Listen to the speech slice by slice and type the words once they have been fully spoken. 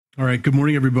All right, good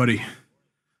morning, everybody,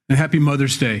 and happy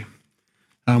Mother's Day.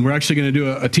 We're actually going to do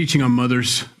a teaching on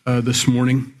mothers this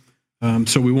morning,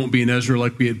 so we won't be in Ezra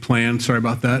like we had planned. Sorry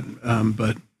about that,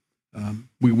 but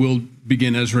we will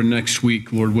begin Ezra next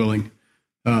week, Lord willing.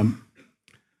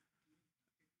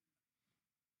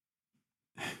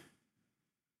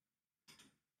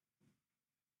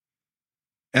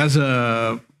 As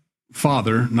a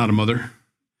father, not a mother,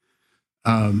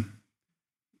 a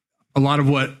lot of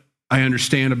what I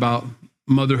understand about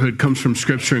motherhood comes from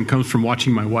Scripture and comes from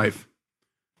watching my wife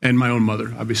and my own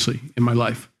mother, obviously, in my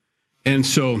life. And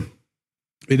so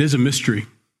it is a mystery.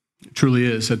 It truly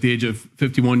is. At the age of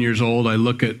 51 years old, I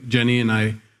look at Jenny and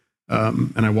I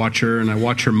watch her and I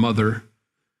watch her mother,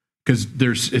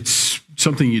 because it's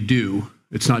something you do.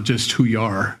 It's not just who you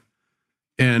are.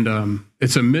 And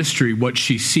it's a mystery what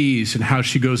she sees and how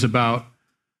she goes about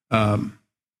doing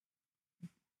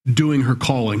her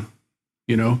calling,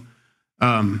 you know.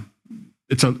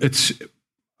 It's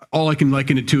all I can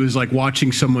liken it to is like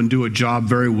watching someone do a job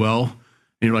very well, and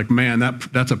you're like, man,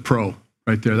 that's a pro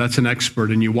right there. That's an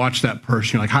expert. And you watch that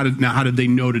person, you're like, how did they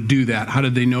know to do that? How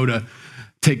did they know to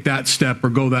take that step or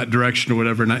go that direction or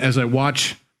whatever? And as I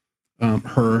watch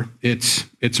her,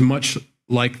 it's much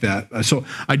like that. So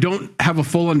I don't have a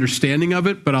full understanding of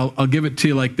it, but I'll give it to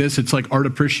you like this. It's like art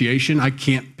appreciation. I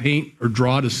can't paint or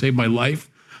draw to save my life,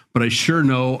 but I sure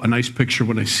know a nice picture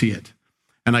when I see it.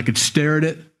 And I could stare at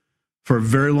it for a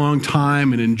very long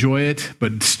time and enjoy it,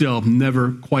 but still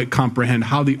never quite comprehend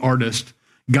how the artist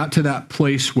got to that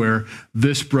place where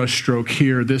this brushstroke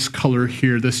here, this color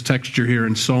here, this texture here,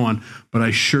 and so on. But I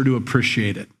sure do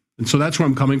appreciate it. And so that's where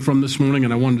I'm coming from this morning,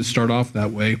 and I wanted to start off that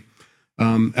way.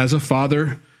 As a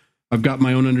father, I've got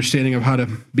my own understanding of how to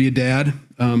be a dad,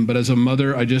 but as a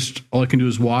mother, all I can do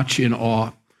is watch in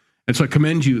awe. And so I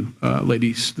commend you,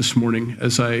 ladies, this morning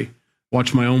as I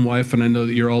watch my own wife, and I know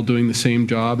that you're all doing the same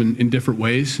job in different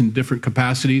ways, in different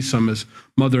capacities, some as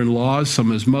mother-in-laws,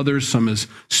 some as mothers, some as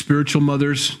spiritual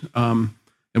mothers, and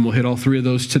we'll hit all three of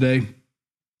those today.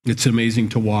 It's amazing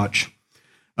to watch.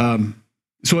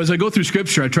 So as I go through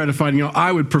Scripture, I try to find, I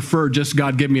would prefer just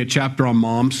God give me a chapter on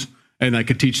moms, and I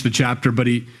could teach the chapter, but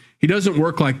he doesn't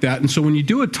work like that. And so when you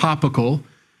do a topical,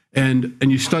 and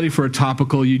you study for a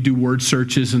topical, you do word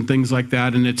searches and things like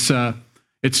that, and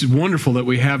it's wonderful that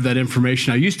we have that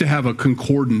information. I used to have a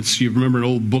concordance. You remember an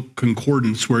old book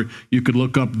concordance where you could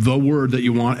look up the word that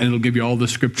you want, and it'll give you all the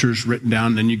scriptures written down,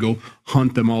 and then you go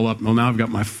hunt them all up. Well, now I've got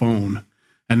my phone,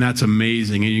 and that's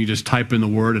amazing. And you just type in the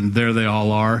word, and there they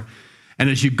all are. And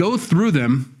as you go through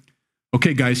them,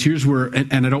 okay, guys, here's where,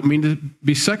 and I don't mean to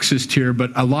be sexist here, but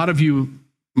a lot of you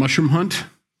mushroom hunt.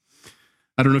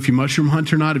 I don't know if you mushroom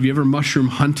hunt or not. Have you ever mushroom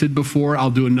hunted before? I'll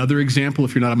do another example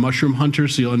if you're not a mushroom hunter,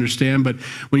 so you'll understand. But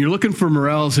when you're looking for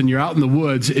morels and you're out in the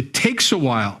woods, it takes a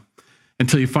while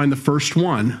until you find the first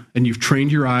one, and you've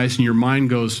trained your eyes and your mind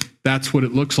goes, that's what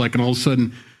it looks like. And all of a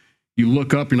sudden you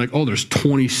look up and you're like, oh, there's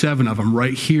 27 of them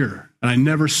right here. And I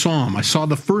never saw them. I saw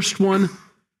the first one,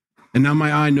 and now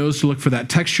my eye knows to look for that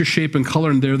texture, shape, and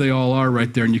color, and there they all are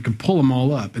right there. And you can pull them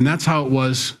all up. And that's how it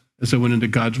was as I went into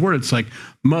God's word. It's like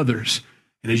mothers.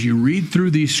 And as you read through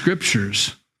these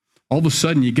scriptures, all of a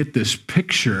sudden you get this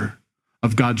picture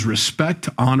of God's respect,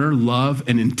 honor, love,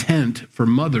 and intent for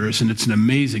mothers, and it's an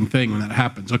amazing thing when that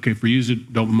happens. Okay, for you,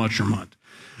 don't mushroom hunt.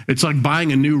 It's like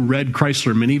buying a new red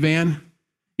Chrysler minivan.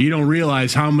 You don't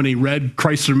realize how many red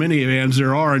Chrysler minivans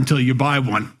there are until you buy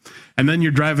one. And then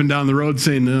you're driving down the road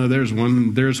saying, no, there's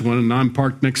one, and I'm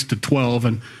parked next to 12,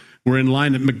 and we're in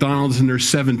line at McDonald's, and there's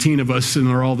 17 of us, and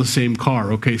they're all the same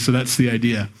car. Okay, so that's the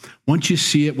idea. Once you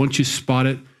see it, once you spot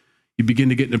it, you begin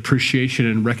to get an appreciation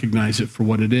and recognize it for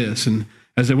what it is. And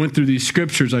as I went through these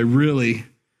scriptures,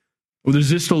 there's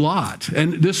just a lot.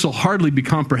 And this will hardly be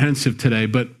comprehensive today,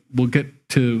 but we'll get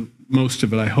to most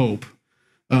of it, I hope.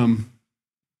 There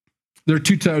are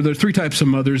three types of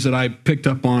mothers that I picked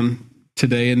up on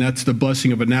today, and that's the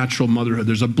blessing of a natural motherhood.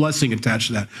 There's a blessing attached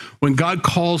to that. When God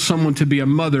calls someone to be a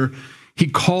mother, he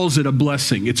calls it a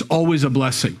blessing. It's always a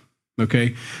blessing,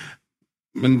 okay?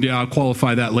 And yeah, I'll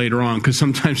qualify that later on, because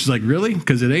sometimes it's like, really?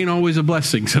 Because it ain't always a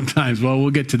blessing sometimes. Well,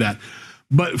 we'll get to that.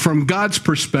 But from God's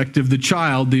perspective, the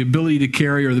child, the ability to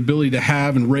carry or the ability to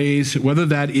have and raise, whether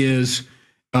that is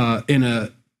in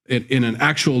an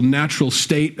actual natural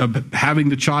state of having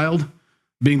the child,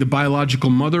 being the biological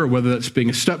mother, or whether that's being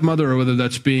a stepmother, or whether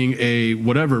that's being a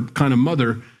whatever kind of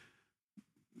mother,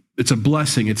 it's a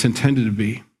blessing. It's intended to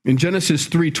be. In Genesis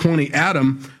 3:20,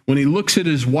 Adam, when he looks at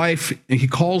his wife, and he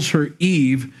calls her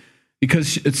Eve,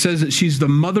 because it says that she's the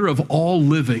mother of all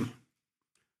living.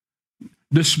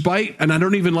 despite, and I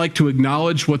don't even like to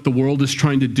acknowledge what the world is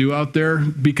trying to do out there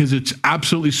because it's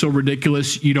absolutely so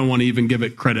ridiculous, you don't want to even give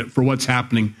it credit for what's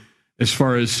happening as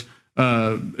far as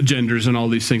genders and all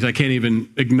these things. I can't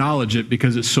even acknowledge it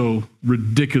because it's so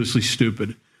ridiculously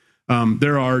stupid.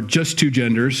 There are just two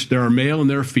genders. There are male and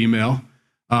there are female.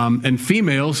 And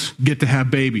females get to have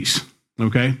babies,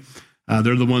 okay?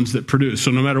 They're the ones that produce.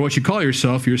 So no matter what you call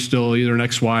yourself, you're still either an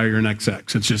XY or an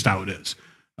XX. It's just how it is.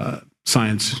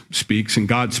 Science speaks and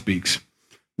God speaks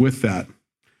with that.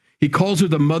 He calls her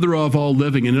the mother of all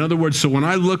living. And in other words, so when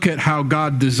I look at how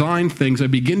God designed things, I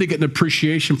begin to get an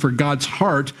appreciation for God's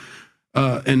heart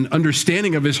and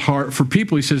understanding of his heart for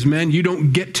people. He says, man, you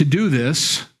don't get to do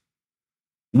this.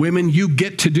 Women, you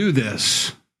get to do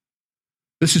this.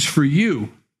 This is for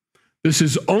you. This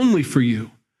is only for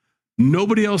you.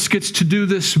 Nobody else gets to do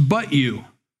this but you.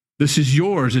 This is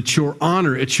yours. It's your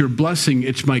honor. It's your blessing.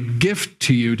 It's my gift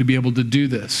to you to be able to do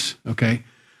this, okay?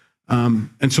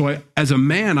 And so as a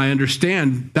man, I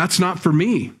understand that's not for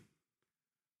me.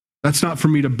 That's not for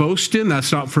me to boast in.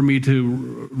 That's not for me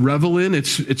to revel in.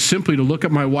 It's simply to look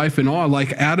at my wife in awe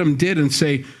like Adam did and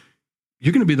say,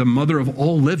 you're going to be the mother of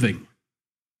all living.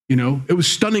 You know, it was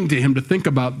stunning to him to think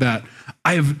about that.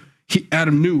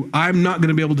 Adam knew, I'm not going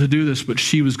to be able to do this, but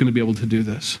she was going to be able to do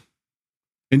this.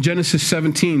 In Genesis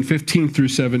 17, 15 through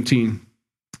 17,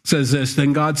 says this,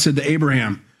 then God said to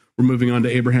Abraham, we're moving on to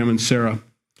Abraham and Sarah,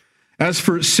 as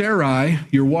for Sarai,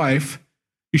 your wife,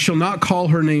 you shall not call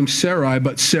her name Sarai,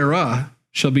 but Sarah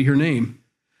shall be her name.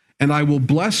 And I will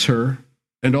bless her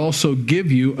and also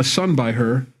give you a son by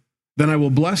her. Then I will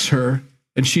bless her,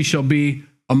 and she shall be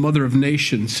a mother of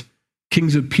nations.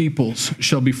 Kings of peoples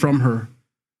shall be from her.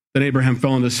 Then Abraham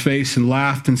fell on his face and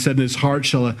laughed and said in his heart,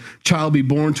 shall a child be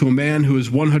born to a man who is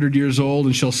 100 years old,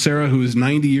 and shall Sarah, who is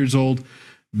 90 years old,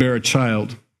 bear a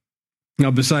child?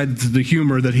 Now, besides the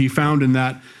humor that he found in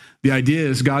that, the idea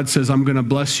is God says, I'm going to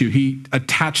bless you. He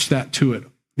attached that to it.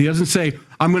 He doesn't say,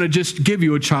 I'm going to just give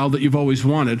you a child that you've always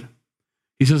wanted.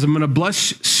 He says, I'm going to bless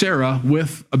Sarah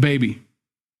with a baby.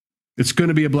 It's going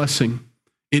to be a blessing.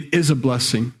 It is a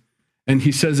blessing. And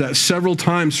he says that several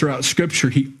times throughout Scripture.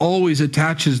 He always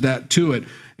attaches that to it.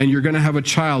 And you're going to have a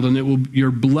child, and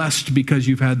you're blessed because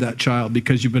you've had that child,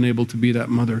 because you've been able to be that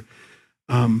mother.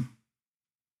 I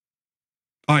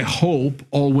hope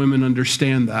all women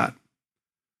understand that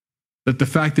the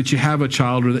fact that you have a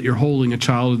child, or that you're holding a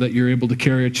child, or that you're able to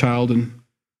carry a child and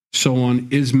so on,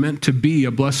 is meant to be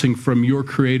a blessing from your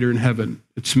Creator in heaven.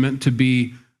 It's meant to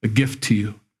be a gift to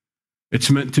you. It's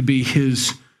meant to be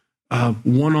his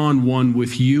one-on-one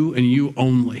with you and you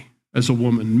only as a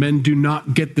woman. Men do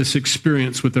not get this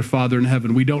experience with their Father in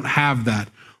heaven. We don't have that.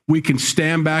 We can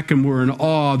stand back and we're in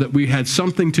awe that we had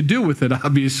something to do with it,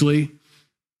 obviously,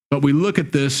 but we look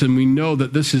at this and we know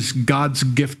that this is God's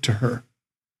gift to her.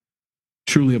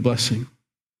 Truly a blessing.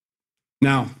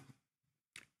 Now,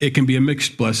 it can be a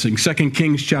mixed blessing. 2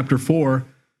 Kings chapter 4,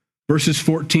 verses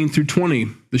 14 through 20,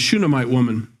 the Shunammite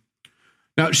woman.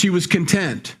 Now, she was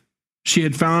content. She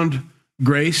had found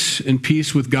grace and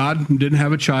peace with God and didn't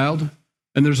have a child.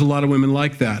 And there's a lot of women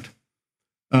like that.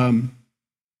 And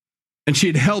she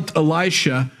had helped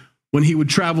Elisha when he would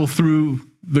travel through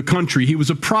the country. He was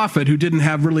a prophet who didn't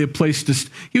have really a place to,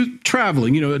 he was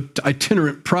traveling, an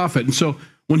itinerant prophet. And so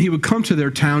when he would come to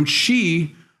their town,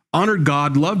 she honored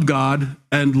God,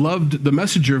 and loved the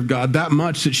messenger of God that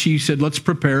much that she said, let's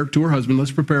prepare to her husband,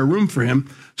 let's prepare a room for him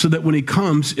so that when he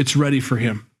comes, it's ready for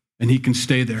him and he can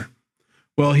stay there.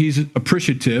 Well, he's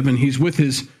appreciative, and he's with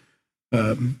his,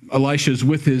 Elisha's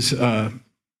with his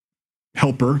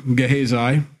helper, Gehazi.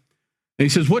 And he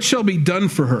says, what shall be done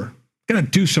for her? Got to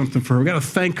do something for her. We got to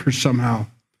thank her somehow.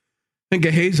 And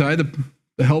Gehazi,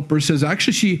 the helper, says,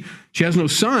 actually, she has no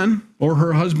son, or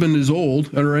her husband is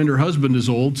old, and her husband is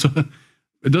old. So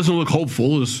it doesn't look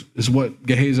hopeful, is what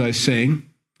Gehazi is saying.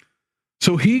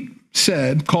 So he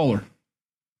said, call her.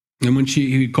 And when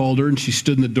he called her and she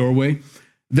stood in the doorway,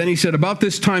 then he said, about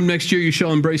this time next year, you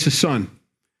shall embrace a son.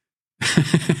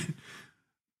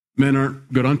 Men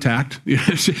aren't good on tact.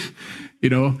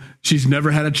 She's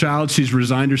never had a child. She's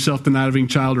resigned herself to not having a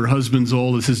child. Her husband's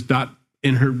old. This is not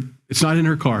in her. It's not in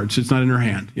her cards. It's not in her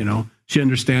hand. She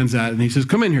understands that. And he says,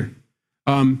 come in here.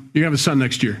 You're going to have a son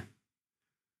next year.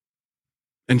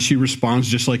 And she responds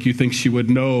just like you think she would.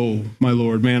 No, my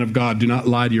Lord, man of God, do not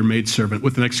lie to your maidservant,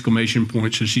 with an exclamation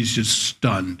point. So she's just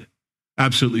stunned.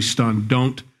 Absolutely stunned.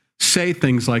 Don't say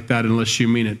things like that unless you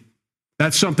mean it.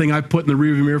 That's something I've put in the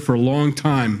rearview mirror for a long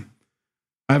time.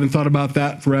 I haven't thought about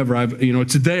that forever.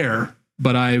 It's there,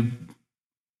 but I've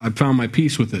found my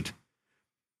peace with it.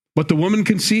 But the woman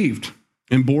conceived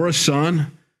and bore a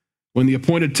son when the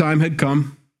appointed time had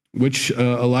come. which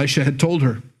Elisha had told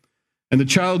her. And the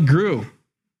child grew.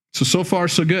 So far,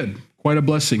 so good. Quite a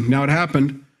blessing. Now it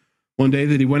happened one day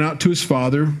that he went out to his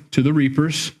father, to the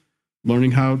reapers,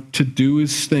 learning how to do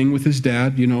his thing with his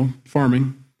dad,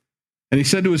 farming. And he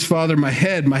said to his father, my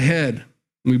head, my head.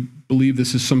 We believe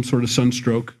this is some sort of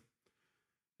sunstroke.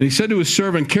 And he said to his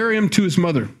servant, carry him to his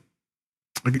mother.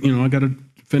 I got to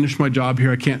finish my job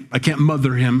here. I can't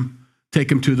mother him,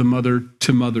 take him to the mother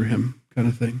to mother him, kind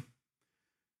of thing.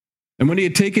 And when he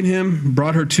had taken him,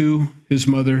 brought her to his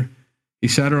mother, he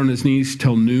sat her on his knees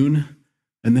till noon,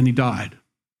 and then he died.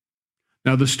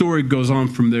 Now the story goes on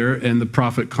from there, and the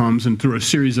prophet comes and through a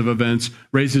series of events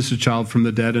raises a child from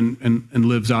the dead and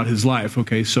lives out his life.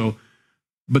 Okay,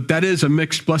 but that is a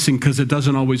mixed blessing because it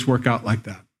doesn't always work out like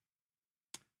that.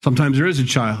 Sometimes there is a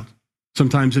child.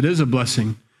 Sometimes it is a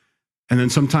blessing. And then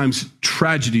sometimes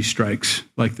tragedy strikes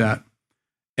like that.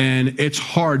 And it's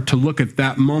hard to look at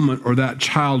that moment or that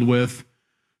child with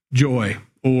joy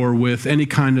or with any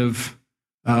kind of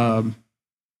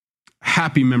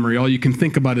happy memory. All you can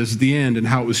think about is the end and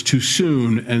how it was too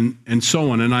soon and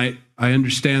so on. And I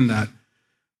understand that.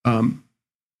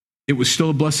 It was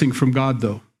still a blessing from God,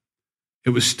 though.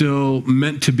 It was still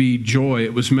meant to be joy.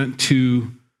 It was meant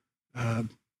to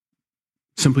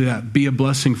simply that, be a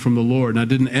blessing from the Lord. And it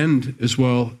didn't end as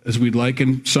well as we'd like.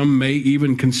 And some may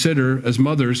even consider, as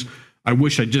mothers, I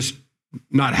wish I just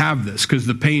not have this because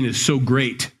the pain is so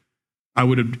great. It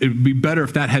would be better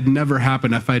if that had never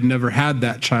happened, if I had never had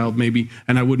that child maybe,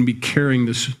 and I wouldn't be carrying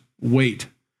this weight.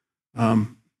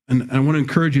 And I want to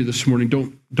encourage you this morning,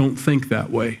 don't think that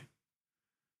way.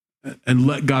 And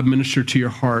let God minister to your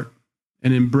heart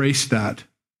and embrace that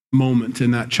moment in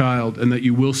that child and that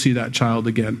you will see that child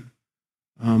again.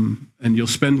 And you'll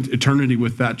spend eternity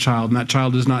with that child, and that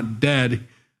child is not dead.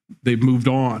 They've moved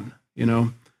on,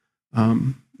 And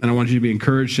I want you to be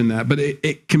encouraged in that. But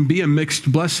it can be a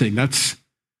mixed blessing.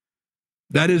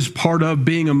 That is part of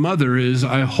being a mother is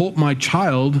I hope my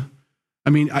child,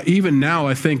 even now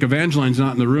I think Evangeline's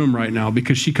not in the room right now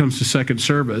because she comes to second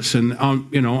service. And,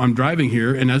 I'm driving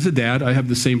here. And as a dad, I have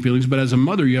the same feelings. But as a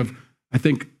mother, you have, I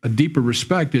think, a deeper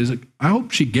respect is I hope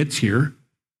she gets here.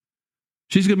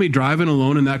 She's going to be driving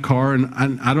alone in that car.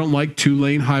 And I don't like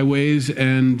 2-lane highways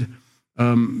and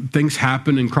things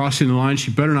happen and crossing the line.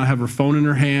 She better not have her phone in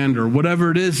her hand or whatever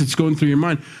it is that's going through your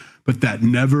mind. But that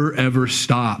never, ever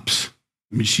stops.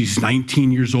 She's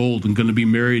 19 years old and going to be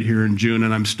married here in June.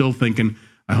 And I'm still thinking,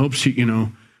 I hope she,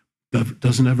 that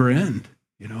doesn't ever end,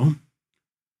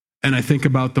 And I think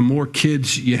about the more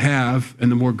kids you have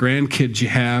and the more grandkids you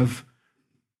have,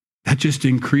 that just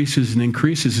increases and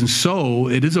increases. And so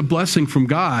it is a blessing from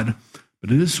God, but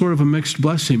it is sort of a mixed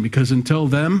blessing because until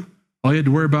then, all you had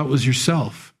to worry about was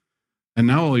yourself. And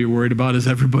now all you're worried about is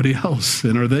everybody else.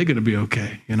 And are they going to be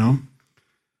okay,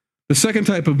 The second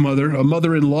type of mother, a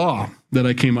mother-in-law that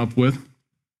I came up with,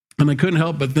 and I couldn't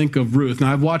help but think of Ruth.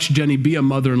 Now, I've watched Jenny be a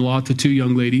mother-in-law to 2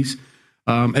 young ladies,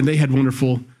 and they had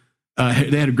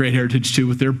they had a great heritage, too,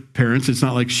 with their parents. It's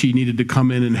not like she needed to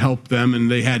come in and help them,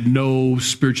 and they had no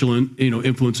spiritual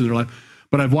influence in their life.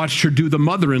 But I've watched her do the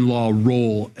mother-in-law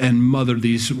role and mother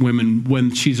these women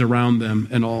when she's around them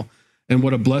and all. And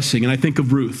what a blessing. And I think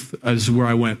of Ruth as where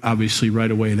I went, obviously,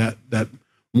 right away, that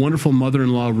wonderful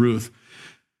mother-in-law, Ruth.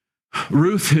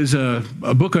 Ruth is a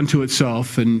book unto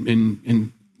itself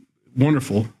and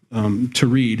wonderful to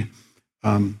read.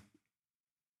 And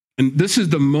this is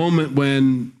the moment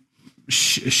when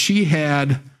she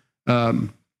had,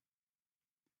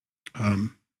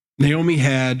 Naomi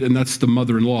had, and that's the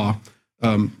mother-in-law,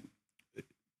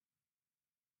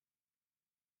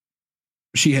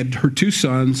 she had her 2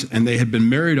 sons, and they had been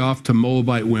married off to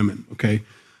Moabite women, okay?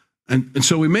 And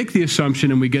so we make the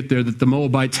assumption, and we get there, that the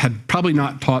Moabites had probably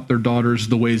not taught their daughters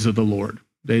the ways of the Lord.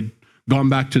 They'd gone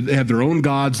back they have their own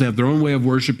gods, they have their own way of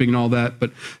worshiping and all that.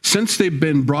 But since they've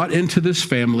been brought into this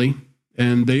family,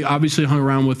 and they obviously hung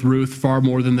around with Ruth far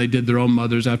more than they did their own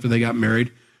mothers after they got married,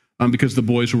 because the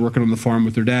boys were working on the farm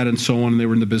with their dad and so on, and they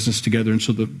were in the business together. And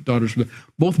so the daughters,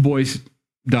 both boys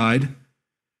died.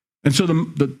 And so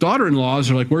the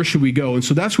daughter-in-laws are like, where should we go? And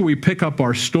so that's where we pick up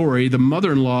our story. The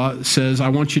mother-in-law says, I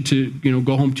want you to,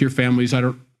 go home to your families.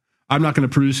 I'm not going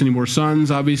to produce any more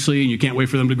sons, obviously, and you can't wait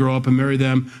for them to grow up and marry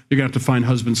them. You're going to have to find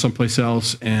husbands someplace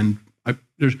else. And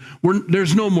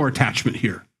there's no more attachment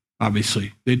here,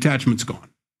 obviously. The attachment's gone,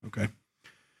 okay?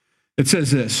 It says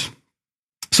this.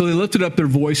 So they lifted up their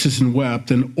voices and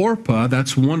wept, and Orpah,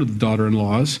 that's one of the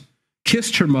daughter-in-laws,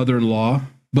 kissed her mother-in-law,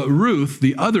 but Ruth,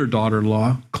 the other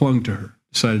daughter-in-law, clung to her,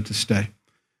 decided to stay.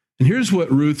 And here's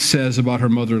what Ruth says about her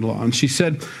mother-in-law. And she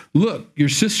said, look, your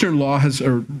sister-in-law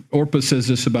or Orpah says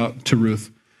this to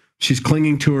Ruth. She's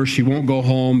clinging to her. She won't go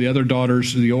home. The other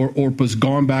daughters, Orpah's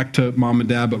gone back to mom and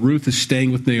dad, but Ruth is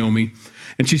staying with Naomi.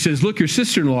 And she says, look, your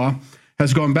sister-in-law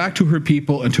has gone back to her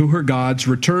people and to her gods.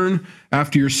 Return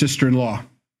after your sister-in-law.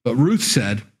 But Ruth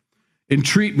said,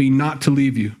 entreat me not to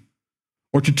leave you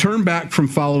or to turn back from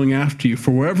following after you. For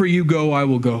wherever you go, I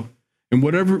will go. And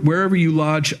wherever you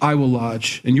lodge, I will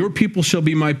lodge. And your people shall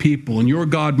be my people, and your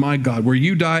God, my God. Where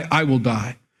you die, I will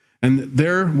die. And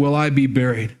there will I be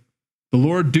buried. The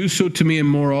Lord do so to me and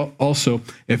more also,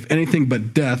 if anything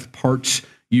but death parts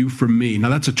you from me. Now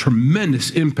that's a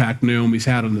tremendous impact Naomi's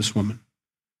had on this woman.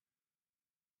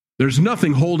 There's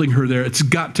nothing holding her there. It's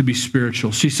got to be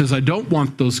spiritual. She says, I don't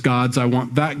want those gods. I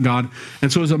want that God.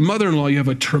 And so as a mother-in-law, you have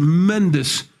a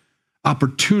tremendous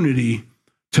opportunity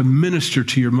to minister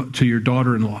to your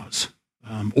daughter-in-laws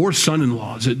or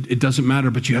son-in-laws. It doesn't matter,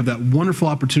 but you have that wonderful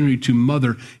opportunity to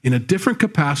mother in a different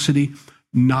capacity,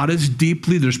 not as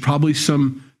deeply. There's probably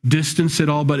some distance at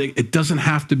all, but it doesn't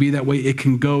have to be that way. It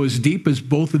can go as deep as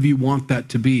both of you want that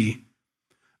to be.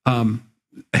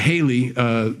 Haley,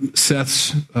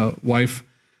 Seth's wife,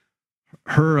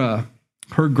 her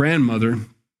grandmother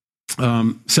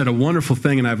said a wonderful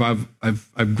thing, and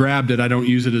I've grabbed it. I don't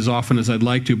use it as often as I'd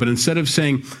like to, but instead of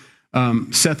saying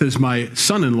Seth is my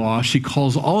son-in-law, she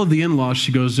calls all of the in-laws.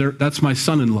 She goes, "That's my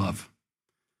son-in-love."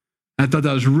 I thought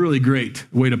that was a really great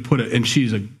way to put it. And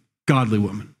she's a godly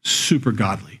woman, super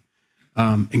godly,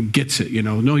 and gets it.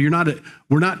 No,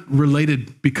 we're not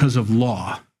related because of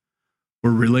law.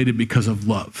 We're related because of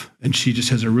love. And she just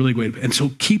has a really great, and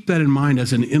so keep that in mind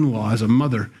as an in-law, as a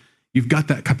mother. You've got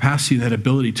that capacity, that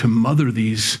ability to mother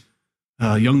these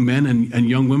young men and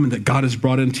young women that God has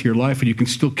brought into your life, and you can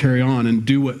still carry on and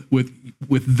do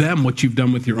with them what you've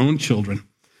done with your own children.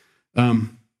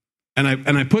 And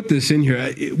I put this in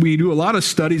here. We do a lot of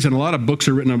studies and a lot of books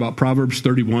are written about Proverbs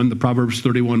 31, the Proverbs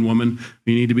 31 woman.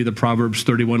 You need to be the Proverbs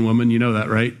 31 woman. You know that,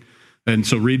 right? And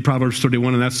so read Proverbs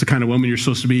 31, and that's the kind of woman you're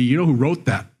supposed to be. You know who wrote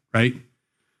that, right?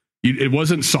 It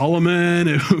wasn't Solomon.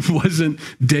 It wasn't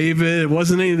David. It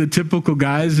wasn't any of the typical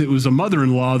guys. It was a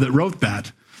mother-in-law that wrote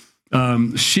that.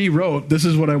 She wrote, this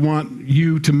is what I want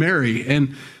you to marry.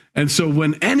 And so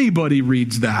when anybody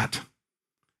reads that,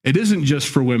 it isn't just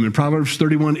for women. Proverbs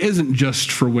 31 isn't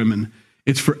just for women.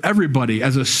 It's for everybody.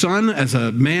 As a son, as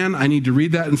a man, I need to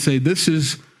read that and say, this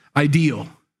is ideal,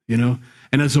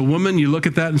 And as a woman, you look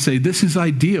at that and say, this is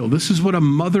ideal. This is what a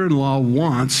mother-in-law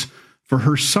wants for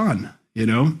her son,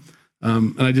 And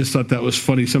I just thought that was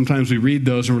funny. Sometimes we read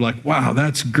those and we're like, wow,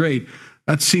 that's great.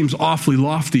 That seems awfully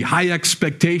lofty, high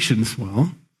expectations.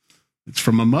 Well, it's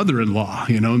from a mother-in-law,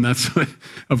 and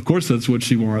of course, that's what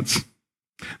she wants.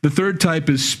 The third type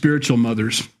is spiritual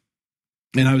mothers.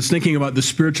 And I was thinking about the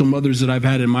spiritual mothers that I've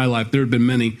had in my life. There have been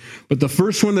many. But the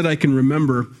first one that I can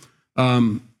remember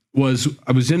was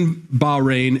I was in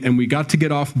Bahrain, and we got to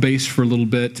get off base for a little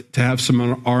bit to have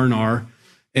some R&R.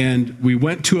 And we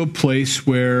went to a place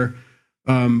where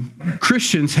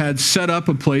Christians had set up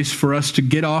a place for us to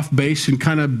get off base and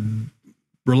kind of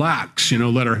relax,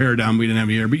 let our hair down. We didn't have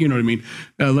any hair, but you know what I mean?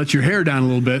 Let your hair down a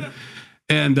little bit.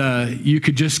 And you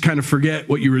could just kind of forget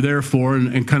what you were there for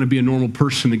and kind of be a normal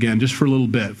person again, just for a little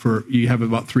bit. You have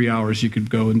about 3 hours, you could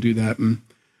go and do that. And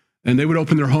they would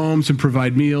open their homes and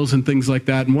provide meals and things like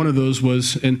that. And one of those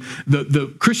was, and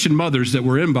the Christian mothers that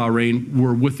were in Bahrain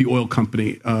were with the oil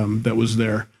company that was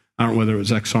there. I don't know whether it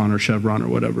was Exxon or Chevron or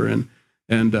whatever.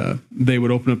 And they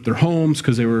would open up their homes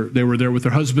because they were there with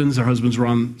their husbands. Their husbands were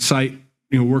on site,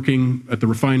 working at the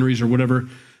refineries or whatever.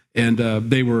 And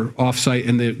they were off-site,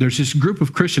 and there's this group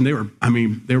of Christian. They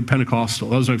were Pentecostal.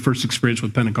 That was my first experience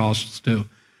with Pentecostals too.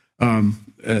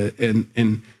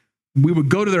 And we would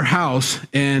go to their house,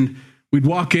 and we'd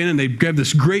walk in, and they'd grab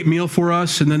this great meal for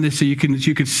us, and then they say you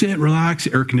could sit, relax,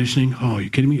 air conditioning. Oh, are you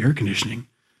kidding me? Air conditioning,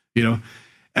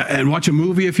 and watch a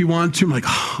movie if you want to. I'm like,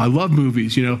 oh, I love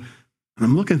movies, And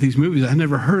I'm looking at these movies. I've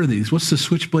never heard of these. What's the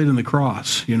Switchblade and the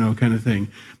Cross, kind of thing.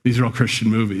 These are all Christian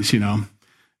movies,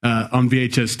 on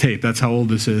VHS tape. That's how old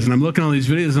this is. And I'm looking at all these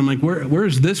videos. I'm like,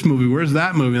 where's this movie? Where's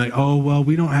that movie? Like, oh, well,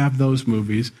 we don't have those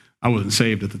movies. I wasn't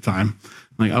saved at the time.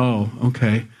 I'm like, oh,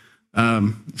 okay.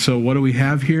 So what do we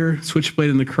have here?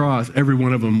 Switchblade and the Cross. Every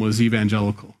one of them was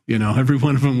evangelical. Every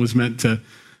one of them was meant to.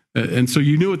 And so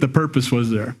you knew what the purpose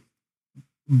was there.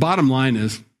 Bottom line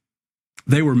is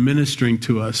they were ministering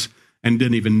to us and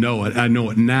didn't even know it. I know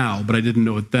it now, but I didn't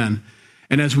know it then.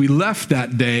 And as we left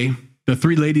that day, the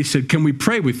three ladies said, "Can we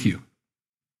pray with you?"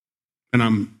 And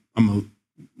I'm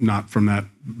not from that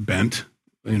bent,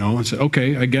 I said,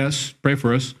 "Okay, I guess, pray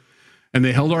for us." And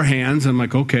they held our hands. I'm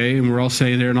like, okay. And we're all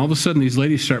saying there. And all of a sudden, these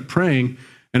ladies start praying.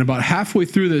 And about halfway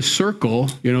through this circle,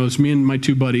 it's me and my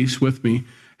two buddies with me.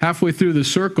 halfway through the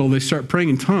circle, they start praying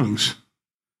in tongues.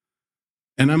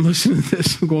 And I'm listening to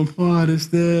this, I'm going, what is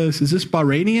this? Is this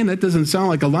Bahrainian? That doesn't sound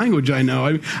like a language I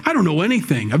know. I don't know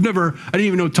anything. I didn't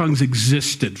even know tongues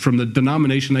existed from the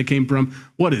denomination I came from.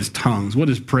 What is tongues? What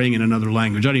is praying in another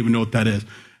language? I don't even know what that is.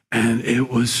 And it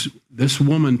was this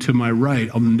woman to my right.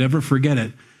 I'll never forget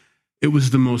it. It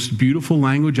was the most beautiful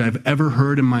language I've ever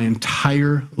heard in my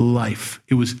entire life.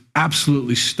 It was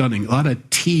absolutely stunning. A lot of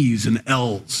T's and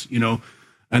L's, you know.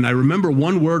 And I remember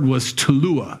one word was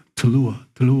Tulua.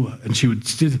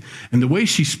 And the way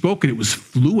she spoke it was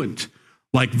fluent,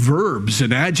 like verbs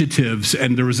and adjectives.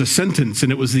 And there was a sentence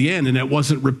and it was the end and it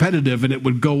wasn't repetitive and it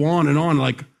would go on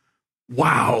like,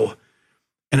 wow.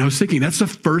 And I was thinking, that's the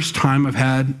first time I've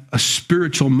had a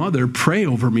spiritual mother pray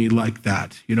over me like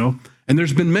that, you know. And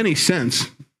there's been many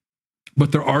since,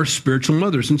 but there are spiritual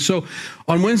mothers. And so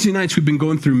on Wednesday nights, we've been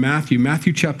going through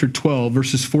Matthew chapter 12,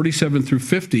 verses 47 through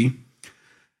 50.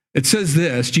 It says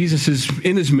this: Jesus is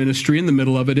in his ministry, in the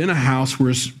middle of it, in a house where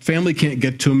his family can't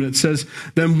get to him. And it says,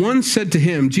 then one said to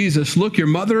him, Jesus, look, your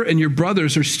mother and your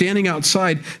brothers are standing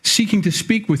outside seeking to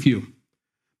speak with you.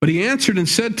 But he answered and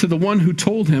said to the one who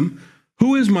told him,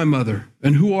 who is my mother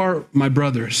and who are my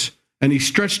brothers? And he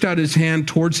stretched out his hand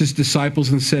towards his disciples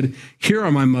and said, here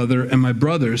are my mother and my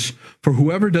brothers, for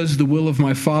whoever does the will of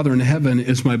my Father in heaven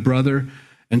is my brother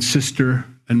and sister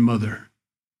and mother.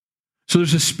 So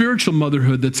there's a spiritual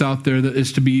motherhood that's out there that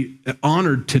is to be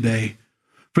honored today.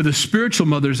 For the spiritual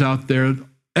mothers out there,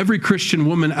 every Christian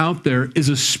woman out there is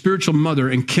a spiritual mother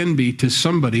and can be to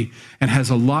somebody and has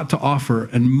a lot to offer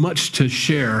and much to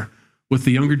share with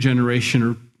the younger generation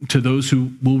or to those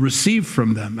who will receive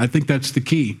from them. I think that's the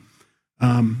key.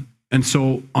 And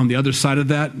so on the other side of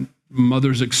that,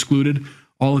 mothers excluded,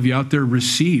 all of you out there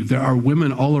receive. There are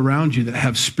women all around you that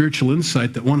have spiritual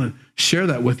insight that want to share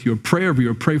that with you or pray over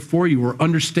you or pray for you or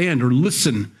understand or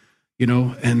listen, you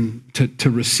know, and to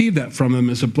receive that from them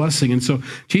is a blessing. And so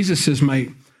Jesus says, my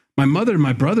mother,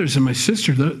 my brothers, and my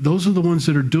sister, those are the ones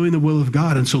that are doing the will of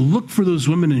God. And so look for those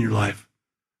women in your life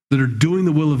that are doing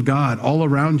the will of God all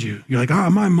around you. You're like,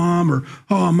 my mom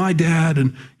or, my dad.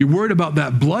 And you're worried about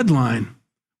that bloodline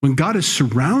when God has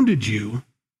surrounded you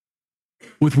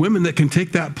with women that can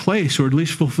take that place or at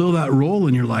least fulfill that role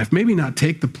in your life. Maybe not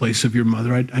take the place of your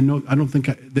mother. I don't think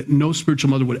that no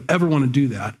spiritual mother would ever want to do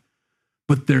that,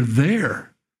 but they're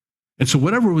there. And so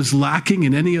whatever was lacking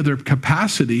in any other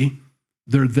capacity,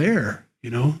 they're there,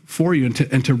 you know, for you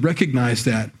and to recognize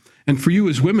that. And for you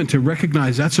as women to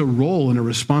recognize that's a role and a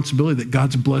responsibility that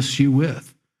God's blessed you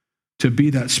with, to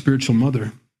be that spiritual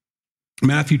mother.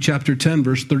 Matthew chapter 10,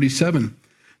 verse 37,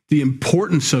 the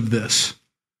importance of this,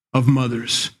 of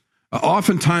mothers.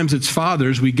 Oftentimes it's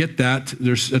fathers. We get that.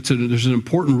 There's an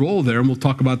important role there, and we'll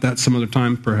talk about that some other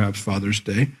time, perhaps Father's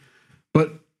Day.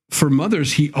 But for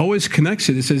mothers, he always connects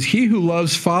it. It says, he who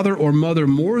loves father or mother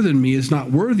more than me is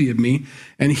not worthy of me,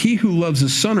 and he who loves a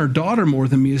son or daughter more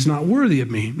than me is not worthy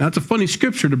of me. Now, that's a funny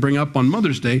scripture to bring up on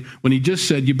Mother's Day when he just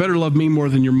said, you better love me more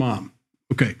than your mom.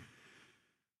 Okay.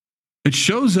 It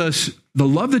shows us the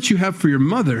love that you have for your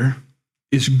mother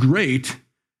is great,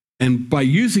 and by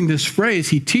using this phrase,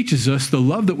 he teaches us the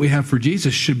love that we have for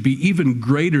Jesus should be even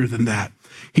greater than that.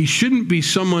 He shouldn't be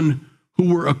someone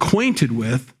who we're acquainted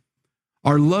with.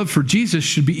 Our love for Jesus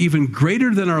should be even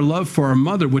greater than our love for our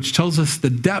mother, which tells us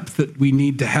the depth that we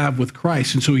need to have with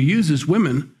Christ. And so he uses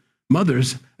women,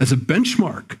 mothers, as a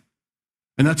benchmark.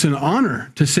 And that's an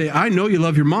honor to say, I know you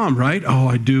love your mom, right? Oh,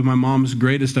 I do. My mom's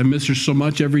greatest. I miss her so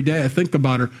much every day. I think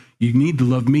about her. You need to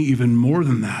love me even more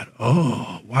than that.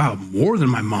 Oh, wow, more than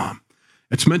my mom.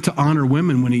 It's meant to honor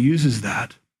women when he uses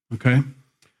that, okay?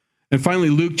 And finally,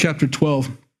 Luke chapter 12,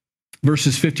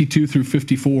 verses 52 through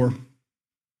 54.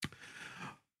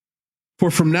 For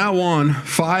from now on,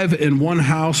 5 in one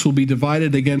house will be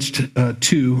divided against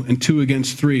 2, and 2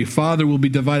 against 3. Father will be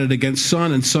divided against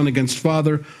son, and son against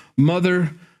father.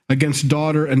 Mother against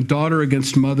daughter, and daughter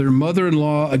against mother.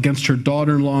 Mother-in-law against her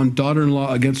daughter-in-law, and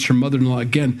daughter-in-law against her mother-in-law.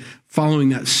 Again, following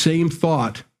that same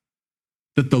thought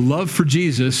that the love for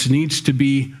Jesus needs to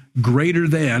be greater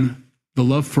than the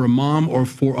love for a mom or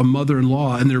for a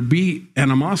mother-in-law. And there be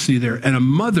animosity there. And a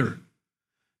mother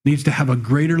needs to have a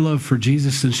greater love for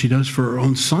Jesus than she does for her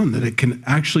own son, that it can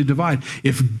actually divide.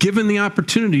 If given the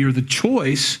opportunity or the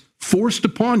choice forced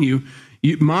upon you,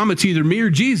 mom, it's either me or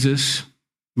Jesus,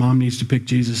 mom needs to pick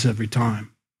Jesus every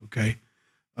time, okay?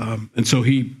 And so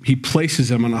he places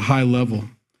them on a high level.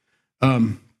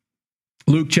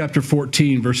 Luke chapter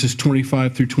 14, verses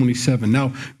 25 through 27.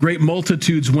 Now, great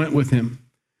multitudes went with him,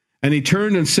 and he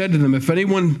turned and said to them, if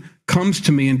anyone comes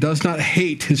to me and does not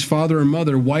hate his father or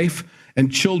mother, wife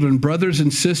and children, brothers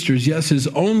and sisters, yes, his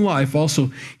own life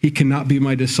also, he cannot be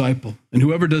my disciple. And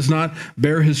whoever does not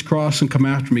bear his cross and come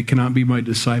after me cannot be my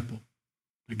disciple.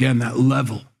 Again, that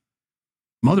level.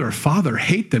 Mother or father,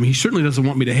 hate them. He certainly doesn't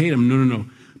want me to hate them. No.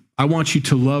 I want you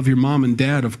to love your mom and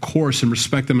dad, of course, and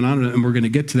respect them and honor them, and we're going to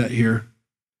get to that here.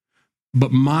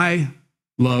 But my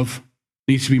love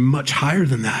needs to be much higher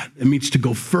than that. It needs to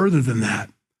go further than that.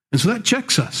 And so that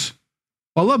checks us.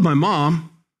 I love my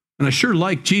mom, and I sure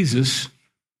like Jesus.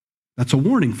 That's a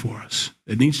warning for us.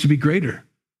 It needs to be greater.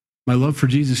 My love for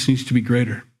Jesus needs to be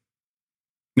greater.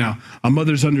 Now, a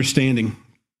mother's understanding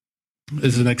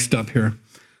is the next step here.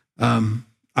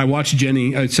 I watch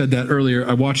Jenny. I said that earlier.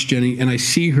 I watch Jenny, and I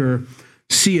see her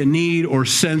see a need or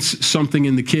sense something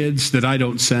in the kids that I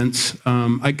don't sense.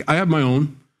 I have my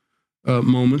own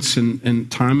moments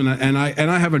and time, and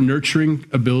I have a nurturing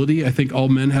ability. I think all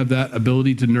men have that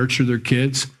ability to nurture their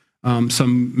kids.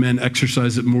 Some men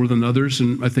exercise it more than others,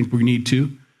 and I think we need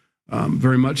to,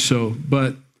 very much so.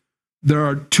 But there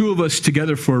are two of us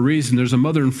together for a reason. There's a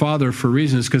mother and father for a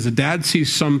reason. It's because a dad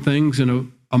sees some things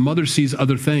and a mother sees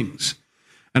other things.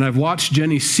 And I've watched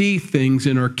Jenny see things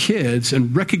in our kids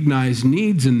and recognize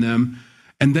needs in them,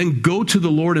 and then go to the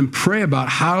Lord and pray about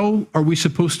how are we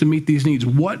supposed to meet these needs?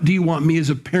 What do you want me as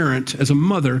a parent, as a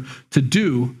mother, to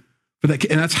do for that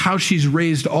kid? And that's how she's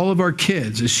raised all of our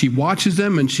kids, as she watches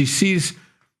them and she sees,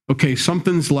 okay,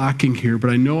 something's lacking here, but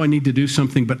I know I need to do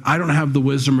something, but I don't have the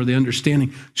wisdom or the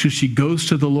understanding. So she goes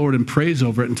to the Lord and prays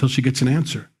over it until she gets an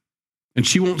answer. And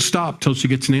she won't stop till she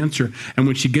gets an answer. And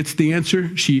when she gets the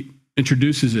answer, she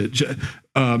introduces it.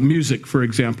 Music, for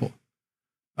example.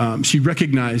 She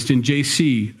recognized in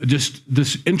JC just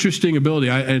this interesting ability.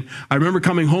 I remember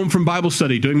coming home from Bible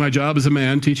study, doing my job as a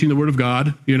man, teaching the Word of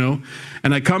God, and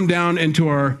I come down into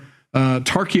our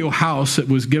Tarkio house that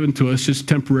was given to us just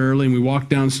temporarily, and we walk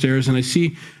downstairs, and I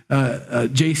see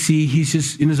JC. He's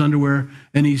just in his underwear,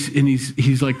 and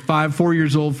he's like 4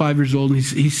 years old, 5 years old, and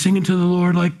he's singing to the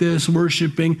Lord like this,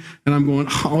 worshiping, and I'm going,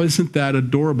 oh, isn't that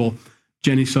adorable?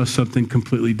 Jenny saw something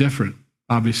completely different,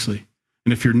 obviously.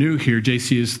 And if you're new here,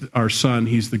 JC is our son.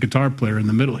 He's the guitar player in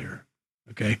the middle here,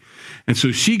 okay? And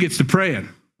so she gets to praying.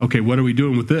 Okay, what are we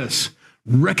doing with this?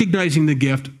 Recognizing the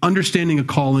gift, understanding a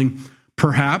calling,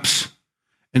 perhaps,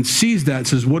 and sees that and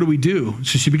says, what do we do?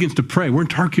 So she begins to pray. We're in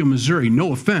Tarkio, Missouri.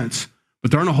 No offense, but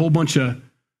there aren't a whole bunch of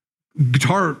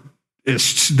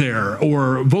guitarists there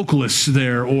or vocalists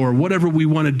there or whatever we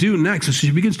want to do next. So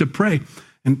she begins to pray,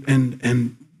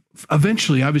 and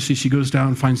eventually, obviously, she goes down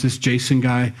and finds this Jason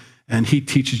guy, and he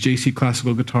teaches JC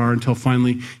classical guitar until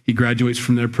finally he graduates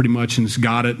from there pretty much and has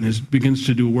got it and begins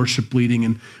to do worship leading,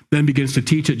 and then begins to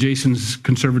teach at Jason's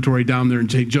conservatory down there in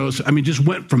St. Joseph. I mean, just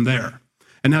went from there.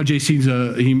 And now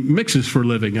JC's he mixes for a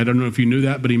living. I don't know if you knew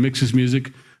that, but he mixes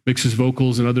music, mixes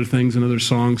vocals and other things and other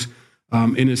songs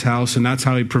in his house, and that's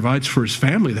how he provides for his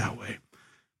family that way.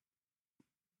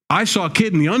 I saw a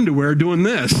kid in the underwear doing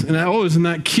this, and isn't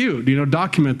that cute?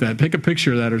 Document that. Take a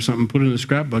picture of that or something, put it in a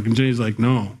scrapbook. And Jenny's like,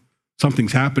 no,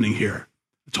 something's happening here.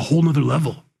 It's a whole nother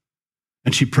level.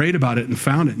 And she prayed about it and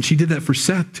found it. And she did that for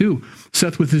Seth, too.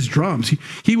 Seth with his drums.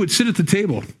 He would sit at the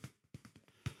table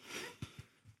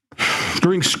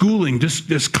during schooling,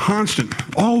 just constant,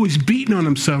 always beating on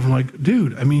himself. I'm like,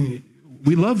 dude, I mean,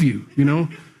 we love you,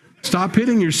 Stop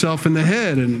hitting yourself in the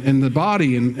head and the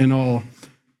body and all.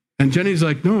 And Jenny's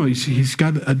like, no, he's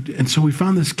got and so we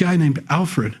found this guy named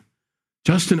Alfred,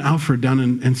 Justin Alfred, down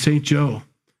in St. Joe.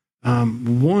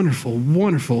 Wonderful,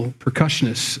 wonderful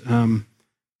percussionist.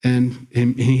 And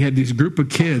he had this group of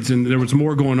kids, and there was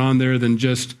more going on there than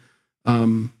just,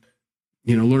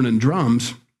 learning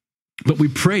drums. But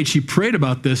she prayed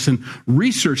about this and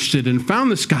researched it and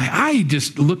found this guy. I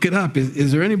just look it up.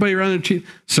 Is there anybody around there?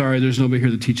 Sorry, there's nobody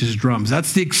here that teaches drums.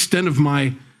 That's the extent of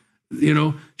my,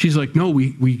 she's like, no,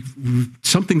 we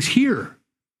something's here.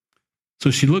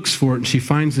 So she looks for it and she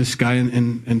finds this guy,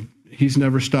 and he's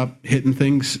never stopped hitting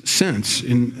things since,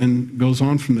 and goes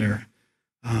on from there.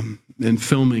 And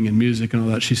filming and music and all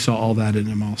that. She saw all that in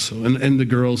him also. And the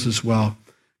girls as well.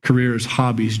 Careers,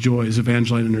 hobbies, joys,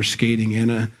 Evangeline and her skating,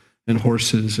 Anna and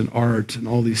horses and art and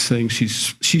all these things. She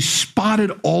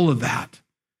spotted all of that.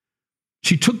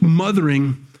 She took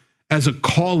mothering as a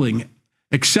calling,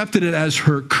 accepted it as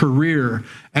her career,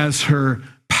 as her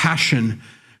passion.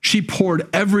 She poured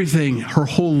everything, her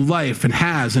whole life, and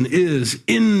has and is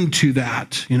into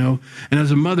that, And as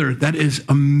a mother, that is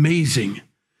amazing.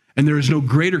 And there is no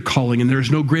greater calling, and there is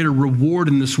no greater reward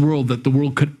in this world that the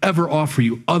world could ever offer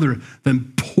you other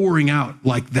than pouring out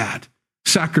like that,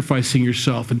 sacrificing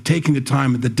yourself and taking the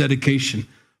time and the dedication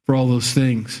for all those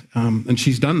things. And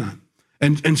she's done that.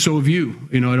 And so have you.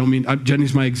 I don't mean,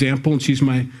 Jenny's my example, and she's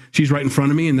right in front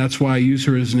of me, and that's why I use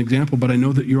her as an example. But I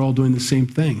know that you're all doing the same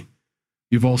thing.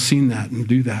 You've all seen that and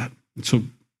do that. And so,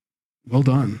 well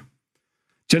done.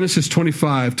 Genesis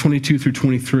 25, 22 through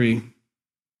 23.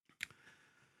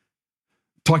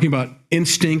 Talking about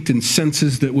instinct and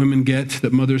senses that women get,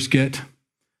 that mothers get.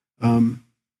 And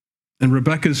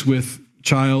Rebecca's with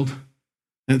child.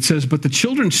 And it says, but the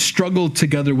children struggled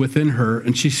together within her.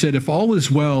 And she said, if all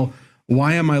is well,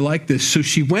 why am I like this? So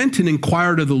she went and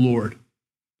inquired of the Lord.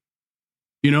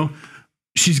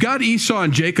 She's got Esau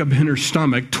and Jacob in her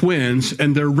stomach, twins,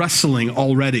 and they're wrestling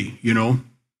already,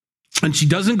 And she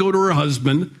doesn't go to her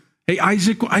husband. Hey,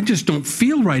 Isaac, I just don't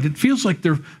feel right. It feels like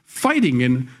they're fighting.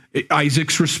 And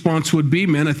Isaac's response would be,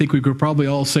 man, I think we could probably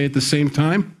all say at the same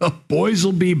time, oh, boys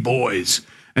will be boys.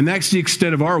 And that's the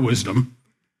extent of our wisdom.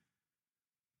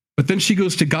 But then she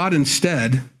goes to God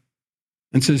instead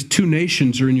and says, 2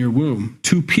 nations are in your womb.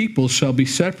 2 people shall be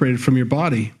separated from your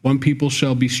body. 1 people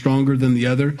shall be stronger than the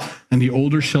other, and the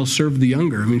older shall serve the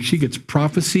younger. I mean, she gets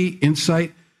prophecy,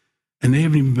 insight, and they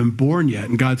haven't even been born yet.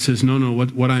 And God says, no,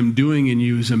 what I'm doing in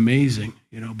you is amazing.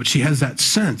 But she has that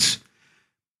sense.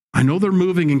 I know they're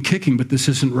moving and kicking, but this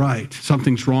isn't right.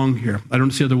 Something's wrong here. I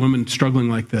don't see other women struggling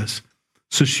like this.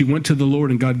 So she went to the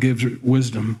Lord, and God gives her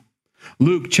wisdom.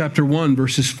 Luke chapter 1,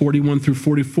 verses 41 through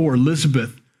 44.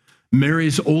 Elizabeth,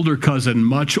 Mary's older cousin,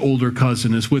 much older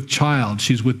cousin, is with child.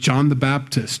 She's with John the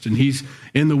Baptist, and he's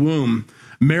in the womb.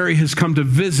 Mary has come to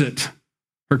visit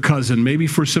her cousin, maybe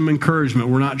for some encouragement.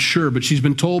 We're not sure, but she's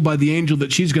been told by the angel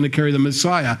that she's going to carry the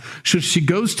Messiah. So she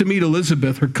goes to meet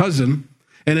Elizabeth, her cousin.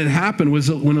 And it happened was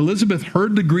that when Elizabeth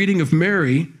heard the greeting of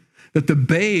Mary, that the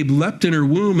babe leapt in her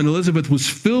womb, and Elizabeth was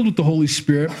filled with the Holy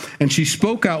Spirit, and she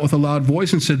spoke out with a loud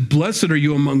voice and said, blessed are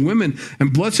you among women,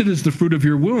 and blessed is the fruit of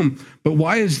your womb. But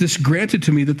why is this granted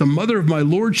to me, that the mother of my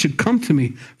Lord should come to me?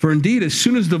 For indeed, as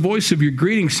soon as the voice of your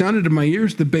greeting sounded in my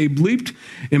ears, the babe leaped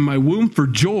in my womb for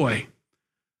joy.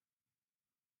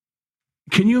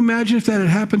 Can you imagine if that had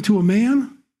happened to a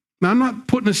man? Now, I'm not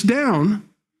putting us down,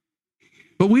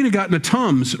 but we'd have gotten a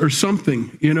Tums or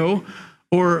something,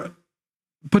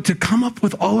 but to come up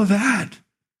with all of that.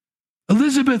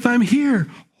 Elizabeth, I'm here.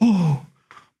 Oh,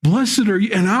 blessed are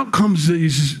you. And out comes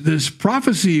this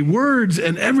prophecy, words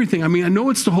and everything. I mean, I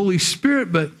know it's the Holy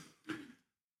Spirit, but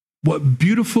what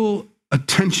beautiful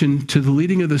attention to the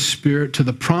leading of the Spirit, to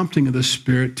the prompting of the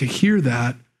Spirit, to hear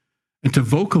that and to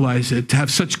vocalize it, to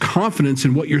have such confidence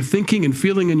in what you're thinking and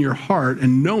feeling in your heart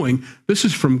and knowing this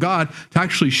is from God, to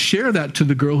actually share that to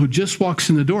the girl who just walks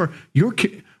in the door.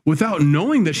 Without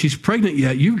knowing that she's pregnant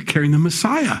yet, you're carrying the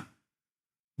Messiah.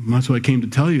 And that's what I came to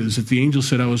tell you, is that the angel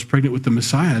said I was pregnant with the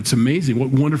Messiah. It's amazing. What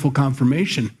wonderful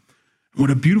confirmation. What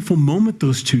a beautiful moment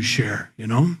those two share,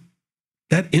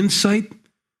 That insight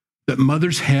that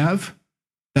mothers have,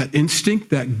 that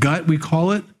instinct, that gut, we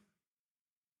call it,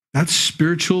 that's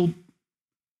spiritual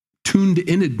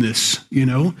tuned-innedness,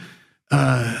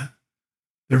 They're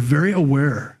very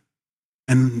aware,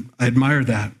 and I admire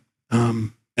that.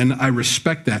 And I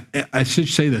respect that. I should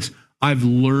say this. I've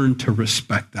learned to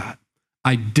respect that.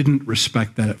 I didn't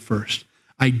respect that at first.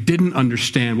 I didn't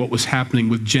understand what was happening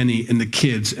with Jenny and the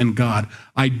kids and God.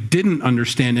 I didn't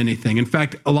understand anything. In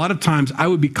fact, a lot of times I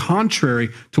would be contrary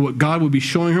to what God would be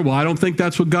showing her. Well, I don't think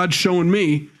that's what God's showing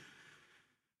me.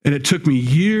 And it took me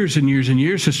years and years and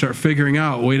years to start figuring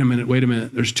out, wait a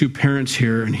minute. There's 2 parents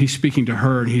here, and he's speaking to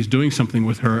her, and he's doing something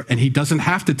with her, and he doesn't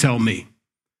have to tell me.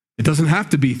 It doesn't have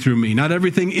to be through me. Not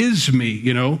everything is me,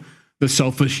 the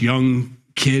selfish young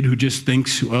kid who just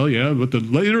thinks, well, yeah, but the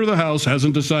leader of the house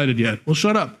hasn't decided yet. Well,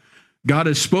 shut up. God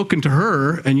has spoken to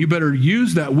her, and you better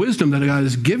use that wisdom that God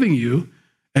is giving you,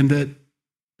 and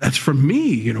that's from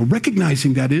me.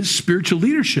 Recognizing that is spiritual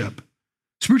leadership.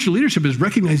 Spiritual leadership is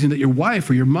recognizing that your wife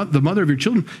or the mother of your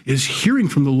children is hearing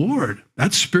from the Lord.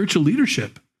 That's spiritual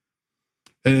leadership.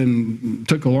 And it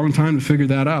took a long time to figure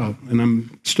that out. And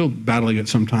I'm still battling it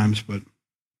sometimes, but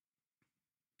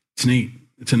it's neat.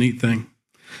 It's a neat thing.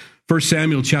 1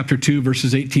 Samuel chapter 2,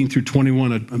 verses 18 through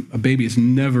 21, a baby is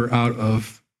never out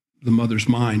of the mother's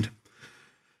mind.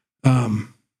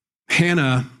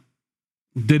 Hannah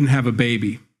didn't have a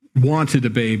baby, wanted a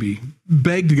baby,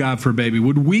 begged God for a baby,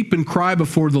 would weep and cry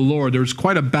before the Lord. There was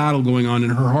quite a battle going on in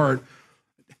her heart.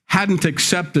 Hadn't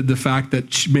accepted the fact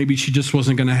that maybe she just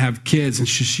wasn't going to have kids, and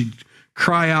she'd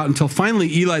cry out until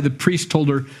finally Eli the priest told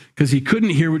her, because he couldn't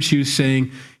hear what she was saying,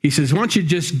 he says, why don't you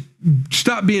just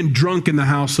stop being drunk in the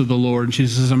house of the Lord? And she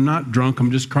says, I'm not drunk.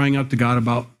 I'm just crying out to God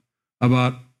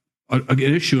about an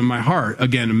issue in my heart.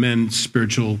 Again, men's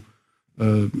spiritual,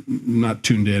 not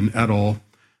tuned in at all.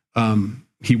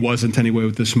 He wasn't anyway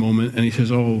with this moment. And he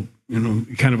says, oh,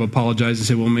 kind of apologize and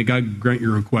say, well, may God grant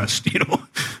your request,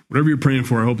 whatever you're praying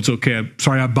for, I hope it's okay. I'm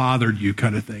sorry I bothered you,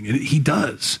 kind of thing. And he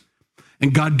does.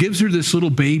 And God gives her this little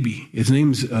baby. His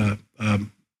name's,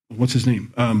 what's his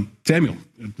name? Samuel,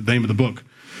 the name of the book.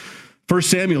 1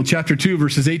 Samuel chapter 2,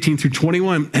 verses 18 through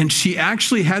 21. And she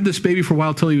actually had this baby for a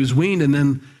while till he was weaned. And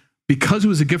then because it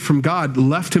was a gift from God,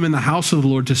 left him in the house of the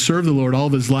Lord to serve the Lord all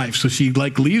of his life. So she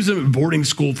leaves him at boarding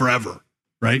school forever,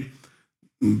 right?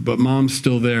 But mom's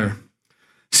still there.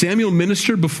 Samuel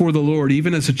ministered before the Lord,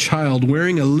 even as a child,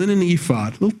 wearing a linen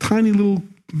ephod, tiny little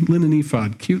linen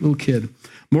ephod, cute little kid.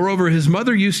 Moreover, his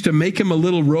mother used to make him a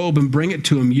little robe and bring it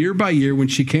to him year by year when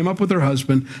she came up with her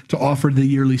husband to offer the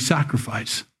yearly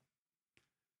sacrifice.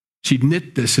 She'd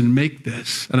knit this and make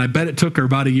this, and I bet it took her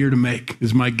about a year to make,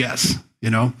 is my guess,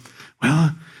 Well,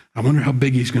 I wonder how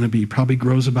big he's going to be. Probably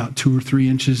grows about 2 or 3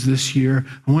 inches this year.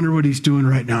 I wonder what he's doing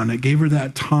right now. And it gave her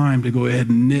that time to go ahead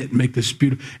and knit and make this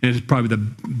beautiful. And it's probably the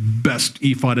best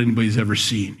ephod anybody's ever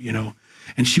seen,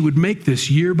 And she would make this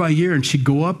year by year, and she'd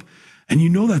go up, and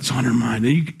that's on her mind.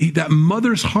 And that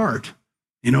mother's heart,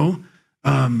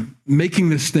 making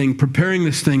this thing, preparing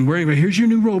this thing, wearing, here's your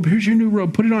new robe,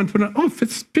 put it on. Oh, it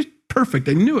fits perfect.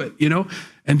 I knew it,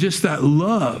 And just that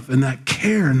love and that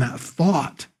care and that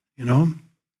thought,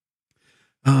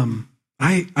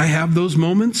 I have those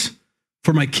moments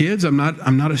for my kids. I'm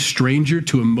not a stranger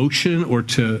to emotion or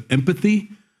to empathy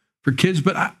for kids,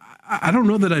 but I don't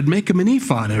know that I'd make them an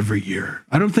ephod every year.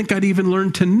 I don't think I'd even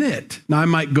learn to knit. Now, I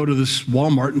might go to this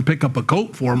Walmart and pick up a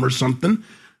coat for them or something,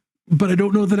 but I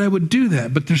don't know that I would do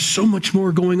that. But there's so much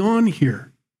more going on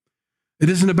here. It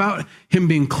isn't about him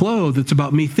being clothed. It's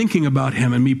about me thinking about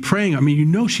him and me praying. I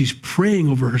mean, she's praying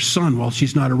over her son while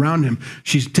she's not around him.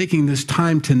 She's taking this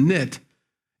time to knit.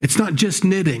 It's not just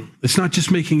knitting. It's not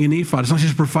just making an ephod. It's not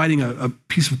just providing a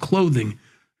piece of clothing.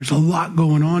 There's a lot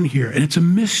going on here, and it's a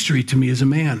mystery to me as a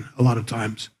man a lot of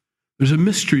times. There's a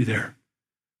mystery there.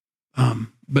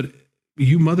 But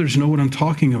you mothers know what I'm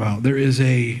talking about. There is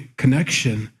a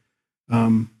connection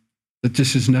that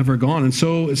just is never gone. And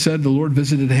so it said the Lord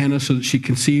visited Hannah so that she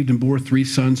conceived and bore 3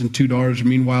 sons and 2 daughters.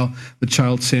 Meanwhile, the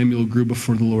child Samuel grew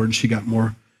before the Lord, and she got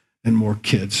more and more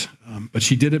kids. But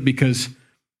she did it because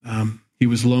he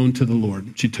was loaned to the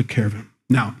Lord. She took care of him.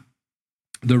 Now,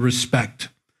 the respect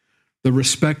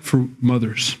for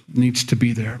mothers needs to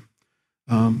be there.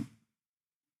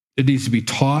 It needs to be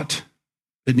taught.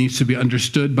 It needs to be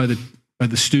understood by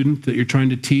the student that you're trying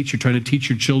to teach. You're trying to teach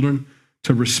your children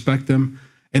to respect them.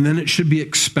 And then it should be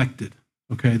expected.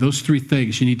 Okay, those 3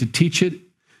 things. You need to teach it.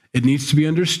 It needs to be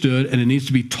understood, and it needs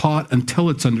to be taught until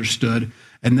it's understood.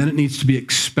 And then it needs to be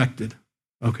expected,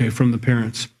 okay, from the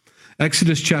parents.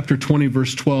 Exodus chapter 20,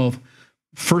 verse 12.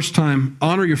 First time,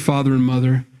 honor your father and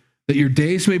mother, that your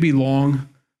days may be long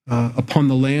upon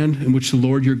the land in which the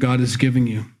Lord your God is giving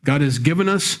you. God has given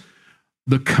us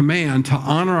the command to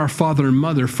honor our father and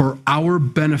mother for our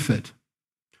benefit.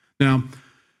 Now,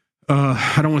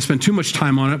 I don't want to spend too much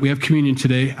time on it. We have communion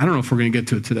today. I don't know if we're going to get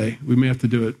to it today. We may have to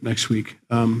do it next week.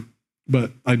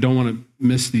 But I don't want to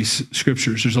miss these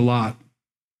scriptures. There's a lot.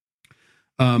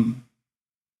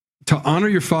 To honor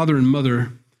your father and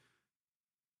mother,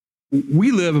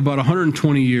 we live about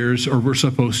 120 years, or we're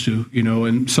supposed to,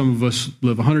 and some of us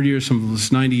live 100 years, some of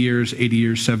us 90 years, 80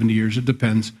 years, 70 years. It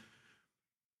depends.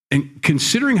 And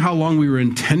considering how long we were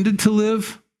intended to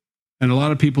live, and a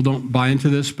lot of people don't buy into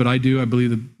this, but I do. I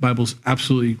believe the Bible's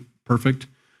absolutely perfect.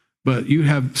 But you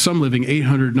have some living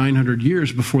 800, 900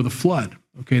 years before the flood.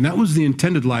 Okay, and that was the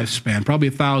intended lifespan. Probably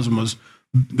 1,000 was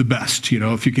the best,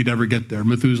 if you could ever get there.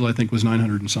 Methuselah, I think, was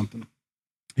 900 and something.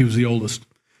 He was the oldest.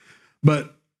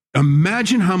 But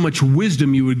imagine how much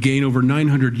wisdom you would gain over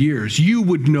 900 years. You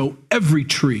would know every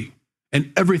tree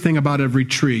and everything about every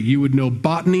tree. You would know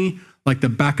botany like the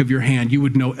back of your hand. You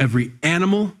would know every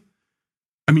animal.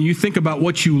 I mean, you think about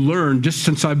what you learned just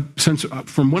since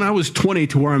from when I was 20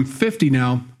 to where I'm 50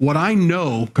 now, what I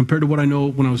know compared to what I know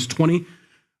when I was 20,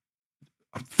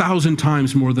 1,000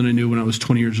 times more than I knew when I was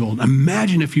 20 years old.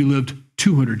 Imagine if you lived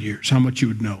 200 years, how much you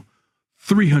would know.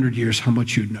 300 years, how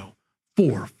much you'd know.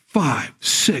 4, 5,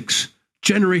 6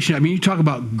 generation. I mean, you talk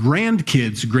about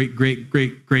grandkids, great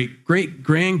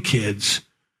grandkids.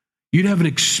 You'd have an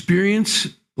experience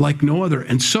like no other.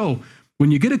 And so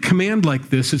when you get a command like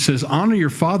this, it says, honor your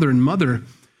father and mother.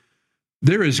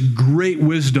 There is great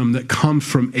wisdom that comes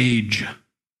from age.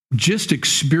 Just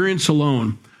experience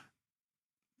alone.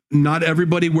 Not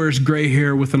everybody wears gray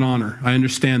hair with an honor. I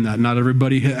understand that. Not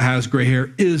everybody who has gray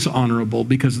hair is honorable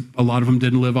because a lot of them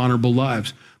didn't live honorable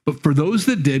lives. But for those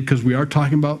that did, because we are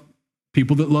talking about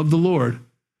people that love the Lord,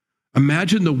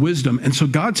 imagine the wisdom. And so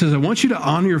God says, I want you to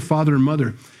honor your father and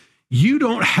mother. you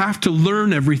don't have to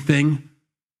learn everything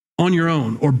on your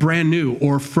own or brand new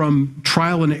or from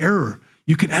trial and error.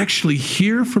 You can actually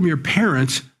hear from your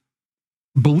parents,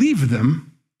 believe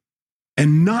them,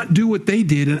 and not do what they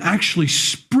did and actually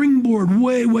springboard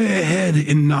way, way ahead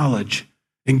in knowledge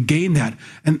and gain that.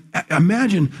 And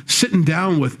imagine sitting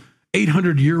down with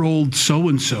 800-year-old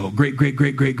so-and-so,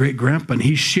 great-great-great-great-great-grandpa, and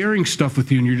he's sharing stuff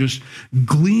with you, and you're just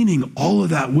gleaning all of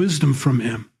that wisdom from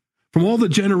him, from all the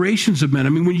generations of men. I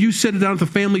mean, when you sit down at the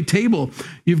family table,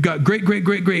 you've got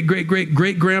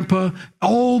great-great-great-great-great-great-grandpa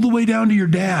all the way down to your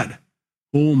dad.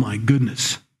 Oh, my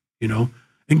goodness,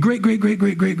 and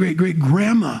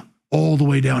great-great-great-great-great-great-great-grandma all the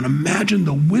way down. Imagine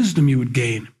the wisdom you would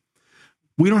gain.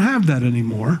 We don't have that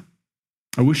anymore.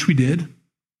 I wish we did.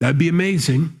 That'd be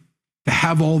amazing to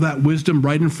have all that wisdom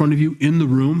right in front of you in the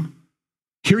room,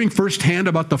 hearing firsthand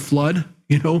about the flood,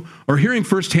 or hearing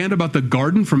firsthand about the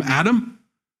garden from Adam.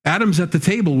 Adam's at the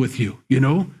table with you,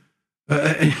 and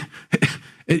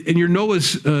you're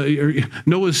Noah's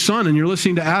son, and you're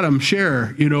listening to Adam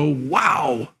share,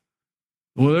 wow.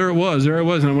 Well, there it was.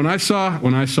 And when I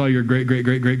saw your great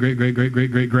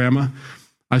grandma,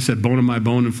 I said, bone of my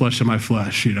bone and flesh of my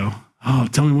flesh, Oh,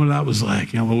 tell me what that was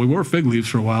like. Well, we wore fig leaves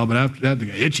for a while, but after that, the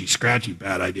itchy, scratchy,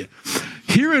 bad idea.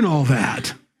 Hearing all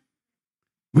that,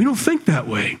 we don't think that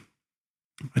way.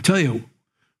 I tell you,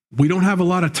 we don't have a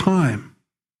lot of time.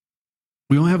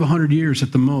 We only have 100 years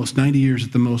at the most, 90 years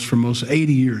at the most, for most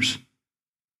 80 years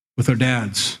with our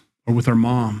dads or with our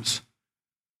moms.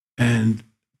 And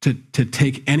to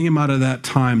take any amount of that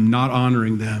time not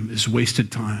honoring them is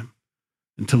wasted time.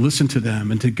 And to listen to them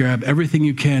and to grab everything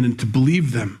you can and to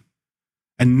believe them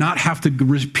and not have to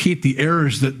repeat the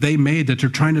errors that they made that they're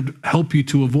trying to help you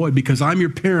to avoid, because I'm your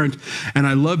parent and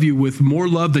I love you with more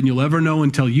love than you'll ever know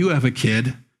until you have a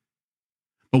kid.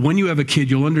 But when you have a kid,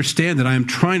 you'll understand that I am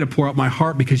trying to pour out my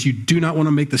heart because you do not want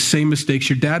to make the same mistakes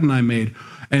your dad and I made.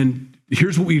 And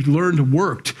here's what we learned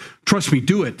worked. Trust me,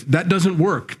 do it. That doesn't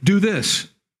work. Do this,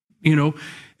 And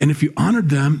if you honored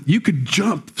them, you could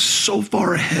jump so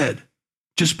far ahead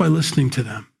just by listening to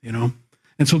them,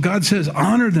 And so God says,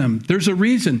 honor them. There's a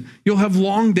reason. You'll have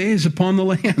long days upon the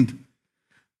land.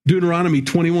 Deuteronomy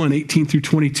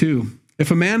 21:18-22.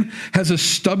 If a man has a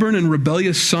stubborn and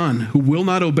rebellious son who will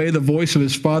not obey the voice of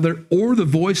his father or the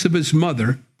voice of his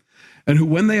mother, and who,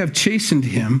 when they have chastened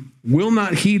him, will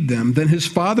not heed them, then his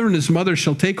father and his mother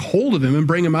shall take hold of him and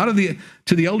bring him out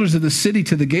to the elders of the city,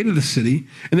 to the gate of the city,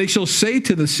 and they shall say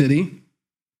to the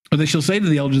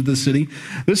elders of the city,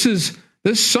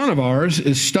 This son of ours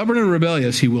is stubborn and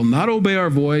rebellious. He will not obey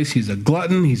our voice. He's a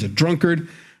glutton. He's a drunkard.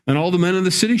 And all the men in the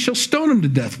city shall stone him to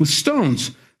death with stones.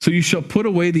 So you shall put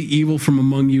away the evil from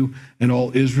among you, and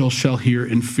all Israel shall hear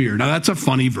and fear. Now, that's a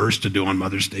funny verse to do on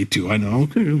Mother's Day, too. I know.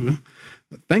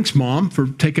 Thanks, Mom, for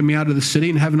taking me out of the city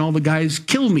and having all the guys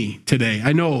kill me today.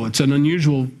 I know it's an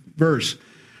unusual verse.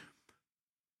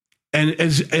 And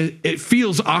as it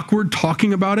feels awkward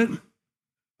talking about it,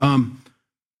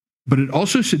 but it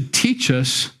also should teach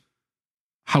us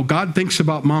how God thinks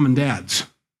about mom and dads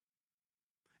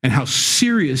and how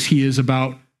serious he is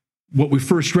about what we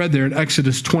first read there in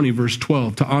Exodus 20, verse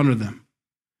 12, to honor them.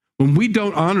 When we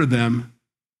don't honor them,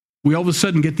 we all of a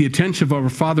sudden get the attention of our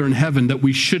Father in heaven that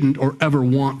we shouldn't or ever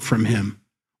want from him.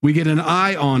 We get an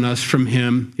eye on us from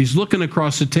him. He's looking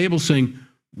across the table saying,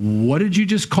 what did you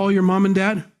just call your mom and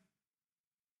dad?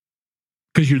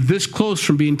 Because you're this close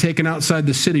from being taken outside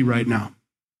the city right now.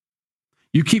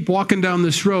 You keep walking down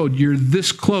this road, you're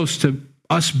this close to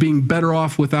us being better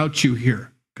off without you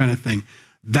here, kind of thing.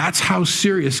 That's how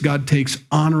serious God takes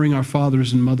honoring our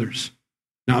fathers and mothers.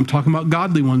 Now, I'm talking about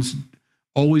godly ones.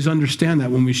 Always understand that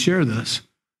when we share this.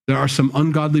 There are some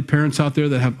ungodly parents out there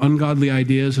that have ungodly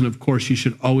ideas, and of course, you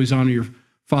should always honor your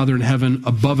Father in heaven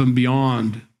above and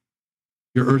beyond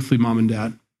your earthly mom and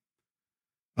dad.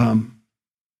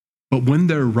 But when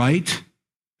they're right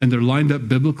and they're lined up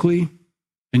biblically,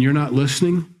 and you're not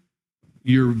listening,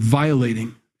 you're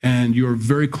violating, and you're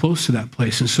very close to that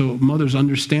place. And so mothers,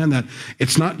 understand that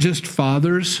it's not just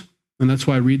fathers, and that's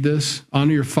why I read this,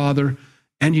 honor your father,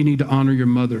 and you need to honor your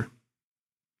mother.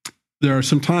 There are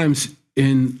some times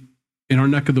in our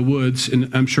neck of the woods,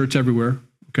 and I'm sure it's everywhere,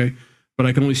 okay, but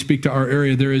I can only speak to our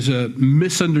area, there is a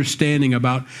misunderstanding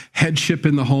about headship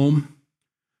in the home,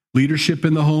 leadership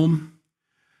in the home,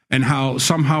 and how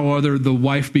somehow or other the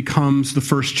wife becomes the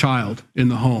first child in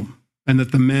the home, and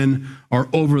that the men are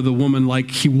over the woman like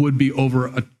he would be over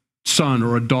a son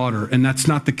or a daughter. And that's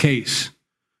not the case.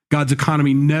 God's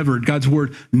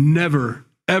word never,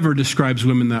 ever describes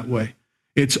women that way.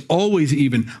 It's always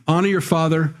even. Honor your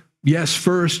father, yes,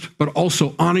 first, but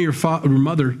also honor your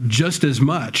mother just as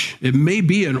much. It may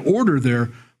be an order there,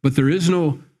 but there is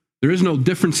no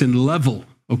difference in level,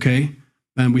 okay?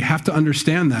 And we have to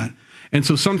understand that. And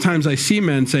so sometimes I see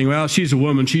men saying, well, she's a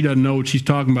woman, she doesn't know what she's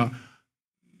talking about.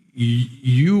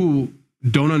 You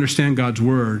don't understand God's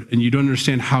word, and you don't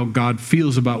understand how God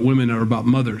feels about women or about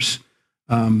mothers.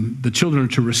 The children are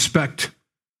to respect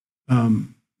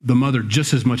the mother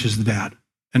just as much as the dad,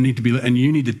 and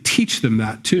you need to teach them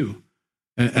that too.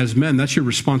 As men, that's your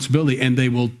responsibility, and they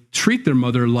will treat their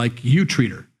mother like you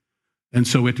treat her. And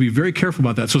so we have to be very careful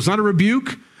about that. So it's not a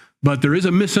rebuke, but there is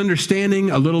a misunderstanding,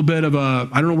 a little bit of I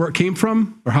don't know where it came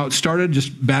from or how it started,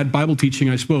 just bad Bible teaching,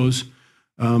 I suppose.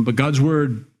 But God's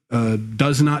word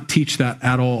does not teach that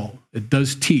at all. It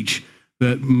does teach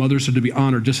that mothers are to be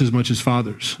honored just as much as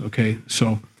fathers, okay?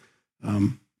 So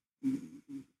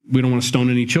we don't want to stone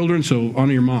any children, so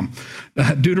honor your mom.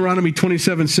 Deuteronomy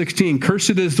 27:16,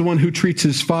 cursed is the one who treats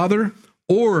his father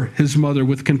or his mother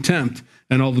with contempt,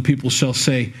 and all the people shall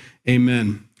say,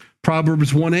 amen.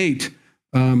 Proverbs 1:8,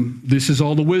 this is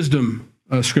all the wisdom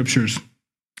scriptures.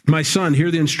 My son,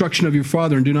 hear the instruction of your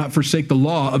father and do not forsake the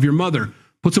law of your mother.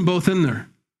 Puts them both in there.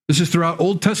 This is throughout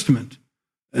Old Testament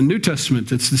and New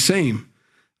Testament. It's the same.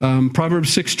 Proverbs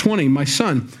 6:20, my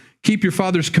son, keep your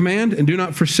father's command and do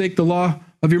not forsake the law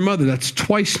of your mother. That's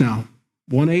twice now.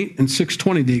 1:8 and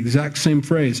 6:20, the exact same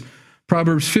phrase.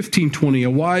 Proverbs 15:20,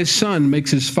 a wise son makes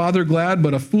his father glad,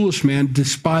 but a foolish man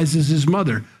despises his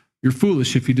mother. You're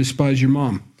foolish if you despise your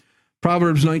mom.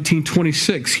 Proverbs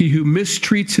 19:26, he who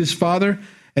mistreats his father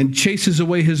and chases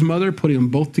away his mother, putting them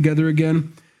both together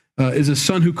again, is a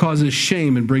son who causes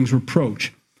shame and brings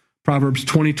reproach. Proverbs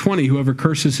 20:20, whoever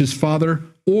curses his father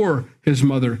or his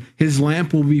mother, his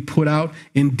lamp will be put out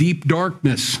in deep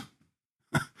darkness.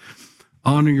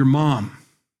 Honor your mom.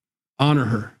 Honor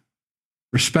her.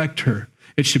 Respect her.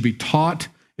 It should be taught.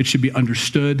 It should be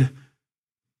understood.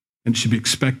 And it should be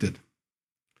expected.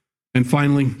 And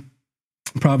finally,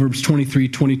 Proverbs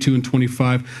 23:22 and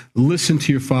 25, listen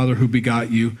to your father who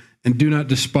begot you, and do not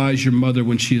despise your mother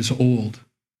when she is old.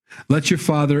 Let your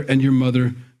father and your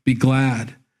mother be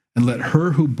glad, and let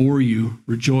her who bore you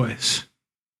rejoice.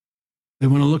 They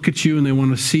want to look at you and they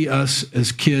want to see us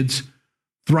as kids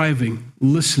thriving,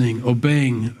 listening,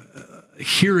 obeying,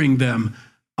 hearing them,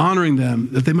 honoring them,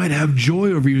 that they might have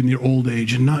joy over you in your old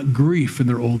age and not grief in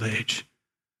their old age.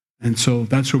 And so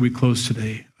that's where we close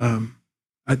today.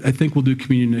 I think we'll do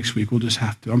communion next week. We'll just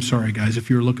have to. I'm sorry, guys, if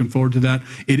you're looking forward to that.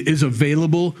 It is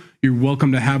available. You're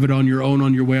welcome to have it on your own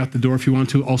on your way out the door if you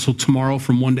want to. Also, tomorrow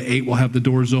from 1 to 8, we'll have the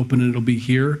doors open and it'll be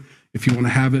here if you want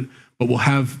to have it. But we'll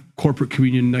have corporate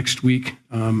communion next week.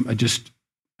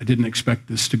 I didn't expect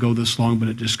this to go this long, but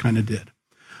it just kind of did.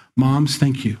 Moms,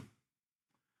 thank you.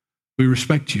 We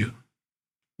respect you.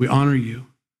 We honor you.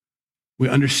 We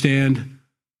understand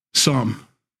some.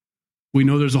 We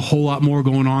know there's a whole lot more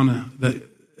going on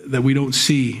that we don't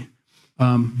see,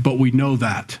 but we know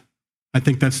that. I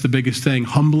think that's the biggest thing.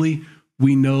 Humbly,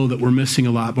 we know that we're missing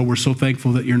a lot, but we're so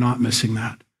thankful that you're not missing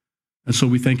that. And so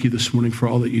we thank you this morning for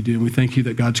all that you do. And we thank you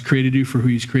that God's created you for who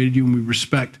he's created you, and we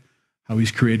respect how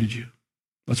he's created you.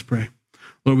 Let's pray.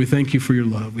 Lord, we thank you for your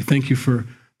love. We thank you for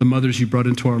the mothers you brought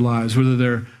into our lives, whether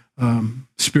they're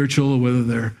spiritual or whether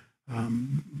they're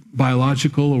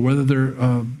biological or whether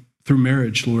they're through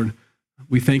marriage, Lord.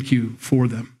 We thank you for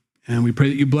them. And we pray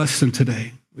that you bless them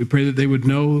today. We pray that they would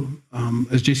know,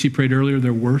 as JC prayed earlier,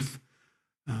 their worth,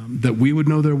 that we would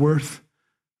know their worth,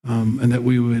 and that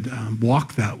we would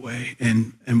walk that way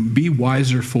and be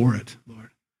wiser for it, Lord.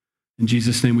 In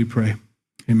Jesus' name we pray.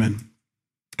 Amen.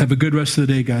 Have a good rest of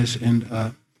the day, guys.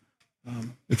 And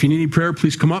if you need any prayer,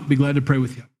 please come up. Be glad to pray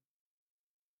with you.